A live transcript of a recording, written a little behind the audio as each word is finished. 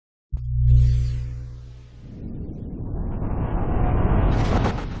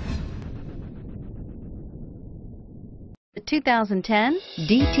2010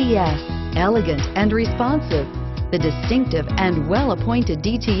 DTS. Elegant and responsive, the distinctive and well-appointed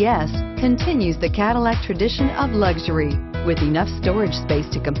DTS continues the Cadillac tradition of luxury. With enough storage space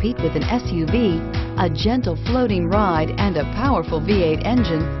to compete with an SUV, a gentle floating ride, and a powerful V8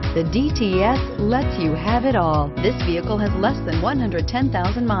 engine, the DTS lets you have it all. This vehicle has less than 110,000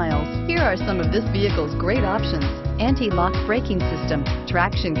 miles. Here are some of this vehicle's great options: anti-lock braking system,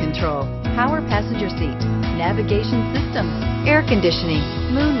 traction control, power passenger seat, navigation system, air conditioning,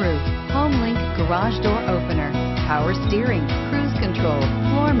 moonroof, HomeLink garage door opener, power steering, cruise control,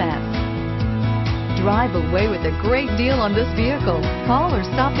 floor mats. Drive away with a great deal on this vehicle. Call or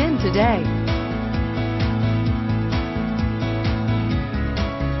stop in today.